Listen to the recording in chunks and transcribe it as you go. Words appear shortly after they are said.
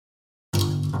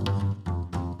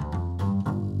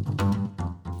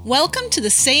Welcome to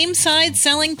the Same Side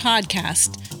Selling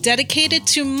Podcast, dedicated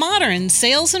to modern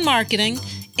sales and marketing,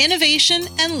 innovation,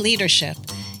 and leadership.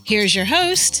 Here's your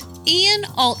host, Ian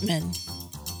Altman.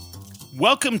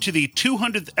 Welcome to the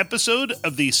 200th episode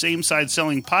of the Same Side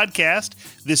Selling Podcast.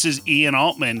 This is Ian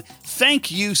Altman. Thank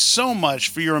you so much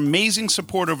for your amazing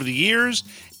support over the years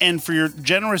and for your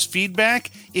generous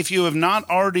feedback. If you have not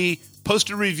already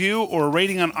posted a review or a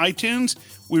rating on iTunes,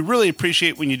 we really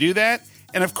appreciate when you do that.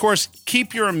 And of course,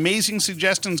 keep your amazing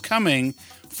suggestions coming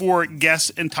for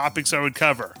guests and topics I would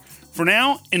cover. For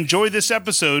now, enjoy this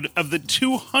episode of the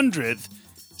 200th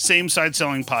Same Side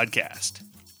Selling Podcast.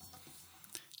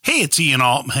 Hey, it's Ian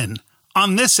Altman.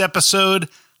 On this episode,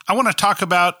 I want to talk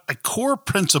about a core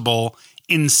principle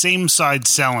in same-side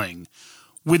selling.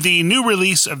 With the new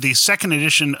release of the second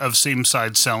edition of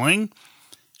Same-Side Selling,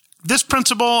 this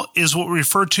principle is what we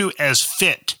refer to as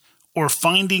FIT, or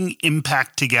finding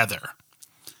impact together.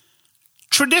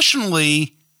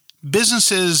 Traditionally,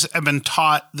 businesses have been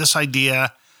taught this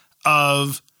idea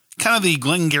of kind of the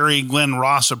Glengarry Glen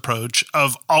Ross approach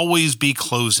of always be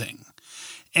closing.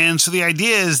 And so the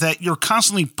idea is that you're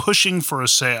constantly pushing for a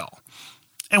sale.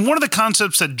 And one of the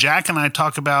concepts that Jack and I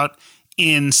talk about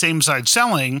in same-side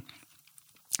selling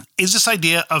is this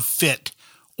idea of fit,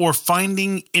 or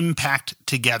finding impact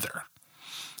together.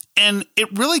 And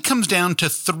it really comes down to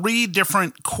three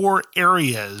different core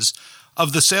areas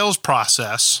of the sales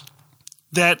process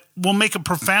that will make a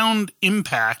profound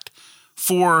impact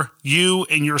for you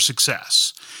and your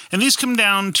success. And these come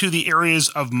down to the areas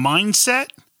of mindset,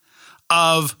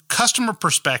 of customer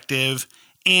perspective,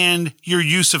 and your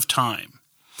use of time.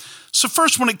 So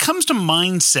first, when it comes to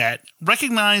mindset,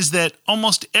 recognize that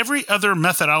almost every other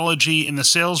methodology in the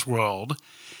sales world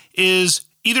is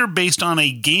either based on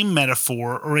a game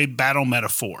metaphor or a battle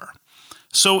metaphor.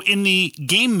 So in the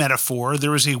game metaphor,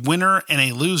 there is a winner and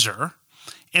a loser.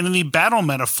 And in the battle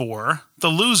metaphor, the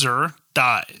loser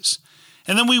dies.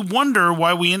 And then we wonder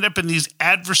why we end up in these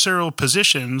adversarial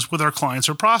positions with our clients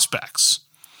or prospects.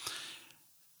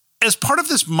 As part of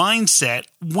this mindset,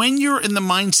 when you're in the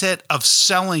mindset of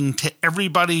selling to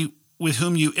everybody with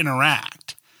whom you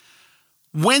interact,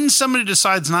 when somebody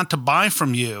decides not to buy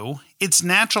from you, it's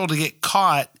natural to get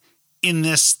caught in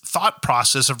this thought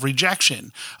process of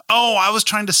rejection. Oh, I was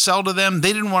trying to sell to them.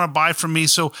 They didn't want to buy from me,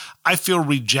 so I feel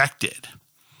rejected.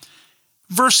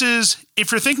 Versus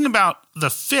if you're thinking about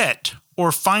the fit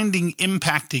or finding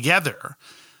impact together,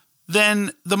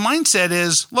 then the mindset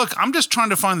is, look, I'm just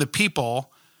trying to find the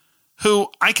people who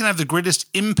I can have the greatest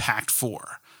impact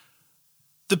for,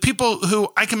 the people who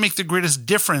I can make the greatest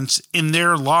difference in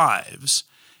their lives.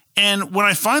 And when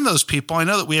I find those people, I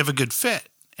know that we have a good fit.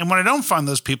 And when I don't find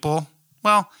those people,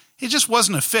 well, it just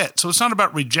wasn't a fit. So it's not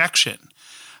about rejection.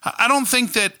 I don't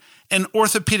think that an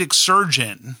orthopedic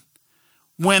surgeon,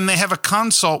 when they have a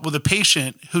consult with a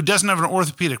patient who doesn't have an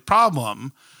orthopedic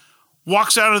problem,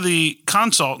 walks out of the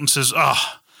consult and says,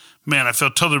 oh, man, I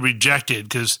feel totally rejected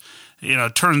because,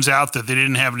 it turns out that they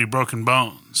didn't have any broken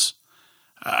bones.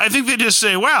 I think they just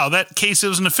say, wow, that case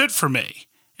isn't a fit for me.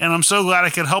 And I'm so glad I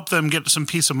could help them get some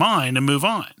peace of mind and move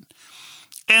on.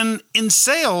 And in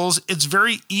sales, it's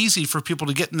very easy for people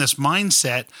to get in this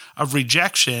mindset of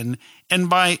rejection. And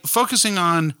by focusing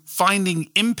on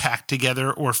finding impact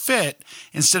together or fit,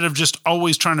 instead of just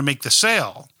always trying to make the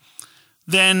sale,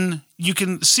 then you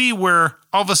can see where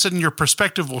all of a sudden your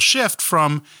perspective will shift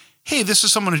from, hey, this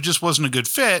is someone who just wasn't a good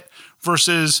fit,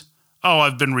 versus, oh,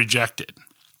 I've been rejected.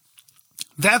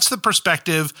 That's the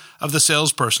perspective of the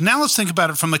salesperson. Now let's think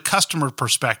about it from the customer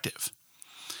perspective.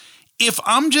 If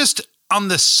I'm just on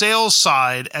the sales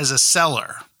side as a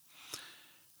seller,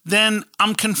 then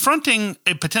I'm confronting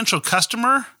a potential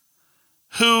customer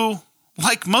who,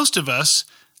 like most of us,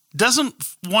 doesn't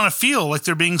want to feel like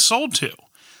they're being sold to.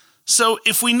 So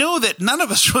if we know that none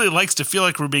of us really likes to feel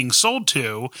like we're being sold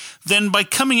to, then by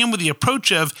coming in with the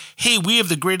approach of, hey, we have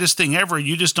the greatest thing ever,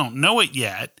 you just don't know it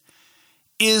yet,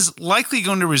 is likely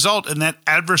going to result in that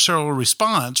adversarial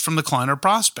response from the client or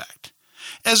prospect.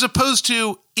 As opposed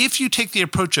to if you take the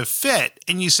approach of fit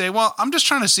and you say, well, I'm just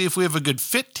trying to see if we have a good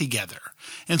fit together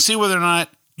and see whether or not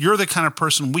you're the kind of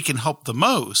person we can help the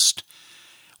most.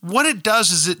 What it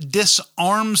does is it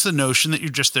disarms the notion that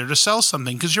you're just there to sell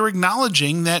something, because you're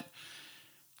acknowledging that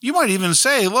you might even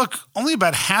say, look, only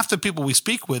about half the people we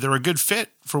speak with are a good fit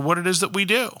for what it is that we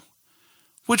do,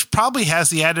 which probably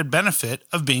has the added benefit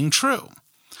of being true.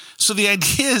 So the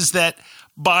idea is that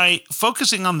by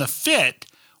focusing on the fit,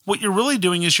 what you're really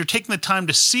doing is you're taking the time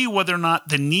to see whether or not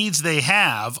the needs they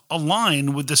have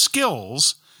align with the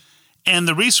skills and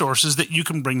the resources that you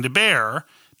can bring to bear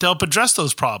to help address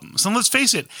those problems. And let's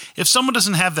face it, if someone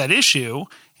doesn't have that issue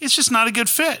it's just not a good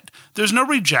fit. There's no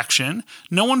rejection.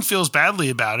 No one feels badly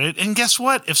about it. And guess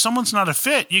what? If someone's not a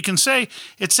fit, you can say,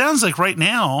 it sounds like right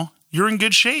now you're in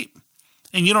good shape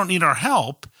and you don't need our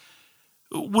help.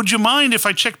 Would you mind if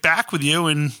I check back with you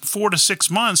in 4 to 6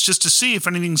 months just to see if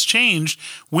anything's changed?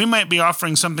 We might be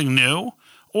offering something new,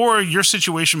 or your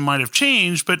situation might have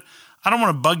changed, but I don't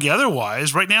want to bug you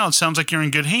otherwise. Right now, it sounds like you're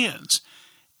in good hands.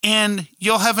 And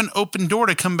you'll have an open door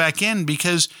to come back in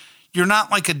because you're not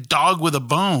like a dog with a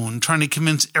bone trying to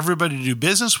convince everybody to do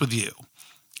business with you.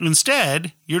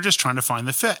 Instead, you're just trying to find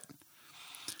the fit.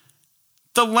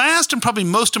 The last and probably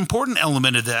most important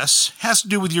element of this has to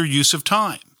do with your use of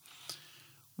time.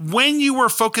 When you are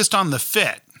focused on the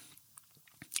fit,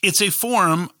 it's a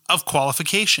form of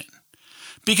qualification.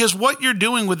 Because what you're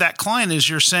doing with that client is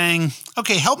you're saying,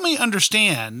 okay, help me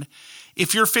understand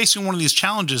if you're facing one of these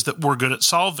challenges that we're good at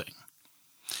solving.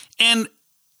 And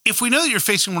if we know that you're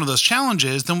facing one of those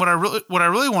challenges, then what I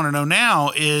really want to know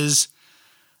now is,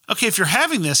 okay, if you're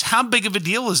having this, how big of a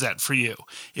deal is that for you?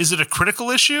 Is it a critical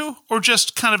issue or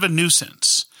just kind of a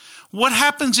nuisance? What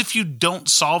happens if you don't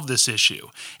solve this issue?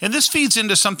 And this feeds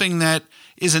into something that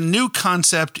is a new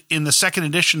concept in the second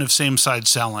edition of Same-Side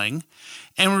Selling,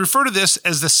 and we refer to this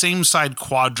as the same-side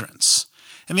quadrants.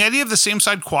 And the idea of the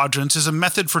same-side quadrants is a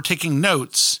method for taking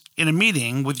notes in a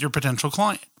meeting with your potential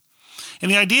client. And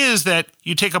the idea is that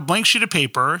you take a blank sheet of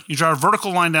paper, you draw a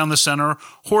vertical line down the center,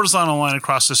 horizontal line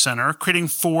across the center, creating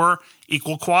 4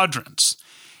 equal quadrants.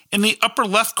 In the upper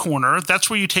left corner, that's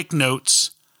where you take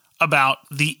notes about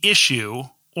the issue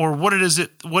or what is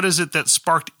it that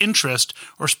sparked interest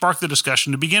or sparked the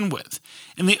discussion to begin with.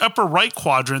 In the upper right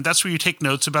quadrant, that's where you take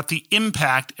notes about the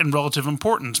impact and relative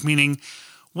importance, meaning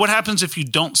what happens if you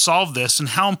don't solve this and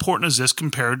how important is this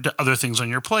compared to other things on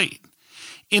your plate.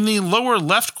 In the lower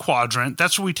left quadrant,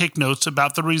 that's where we take notes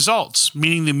about the results,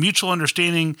 meaning the mutual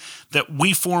understanding that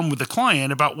we form with the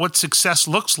client about what success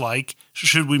looks like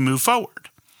should we move forward.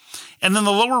 And then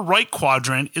the lower right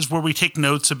quadrant is where we take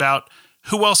notes about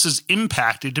who else is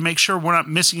impacted to make sure we're not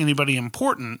missing anybody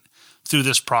important through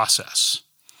this process.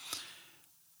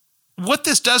 What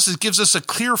this does is gives us a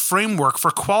clear framework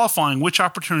for qualifying which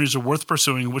opportunities are worth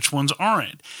pursuing and which ones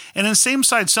aren't. And in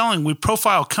same-side selling, we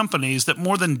profile companies that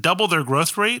more than double their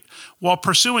growth rate while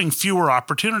pursuing fewer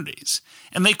opportunities.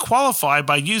 And they qualify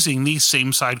by using these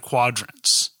same-side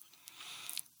quadrants.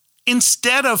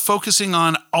 Instead of focusing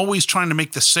on always trying to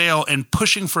make the sale and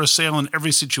pushing for a sale in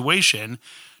every situation,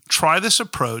 try this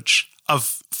approach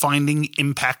of finding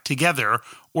impact together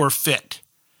or fit.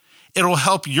 It'll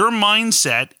help your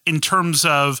mindset in terms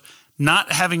of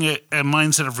not having a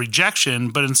mindset of rejection,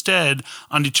 but instead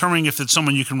on determining if it's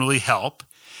someone you can really help.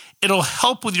 It'll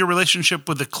help with your relationship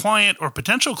with the client or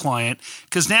potential client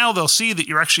because now they'll see that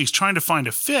you're actually trying to find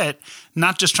a fit,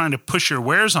 not just trying to push your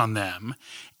wares on them.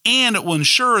 And it will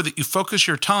ensure that you focus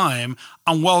your time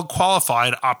on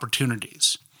well-qualified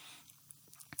opportunities.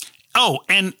 Oh,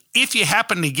 and if you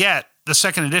happen to get the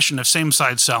second edition of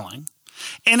Same-Side Selling,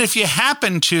 and if you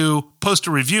happen to post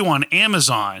a review on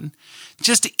Amazon,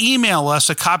 just email us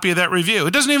a copy of that review.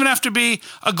 It doesn't even have to be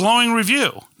a glowing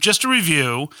review, just a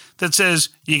review that says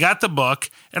you got the book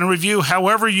and a review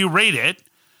however you rate it.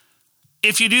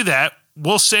 If you do that,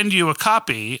 we'll send you a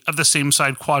copy of the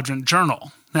Same-Side Quadrant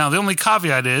Journal. Now, the only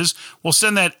caveat is we'll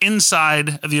send that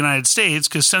inside of the United States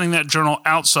because sending that journal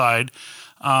outside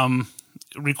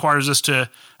requires us to,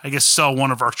 I guess, sell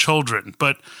one of our children.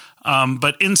 But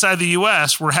inside the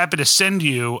U.S., we're happy to send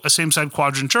you a Same-Side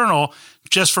Quadrant Journal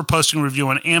just for posting a review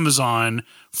on Amazon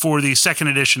for the second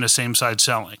edition of Same-Side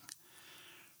Selling.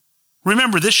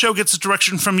 Remember, this show gets its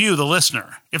direction from you, the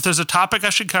listener. If there's a topic I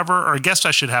should cover or a guest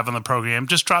I should have on the program,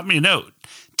 just drop me a note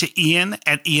to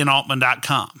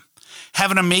ian@ianaltman.com.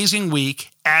 Have an amazing week,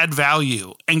 add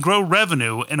value, and grow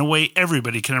revenue in a way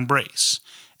everybody can embrace,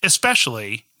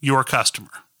 especially your customer.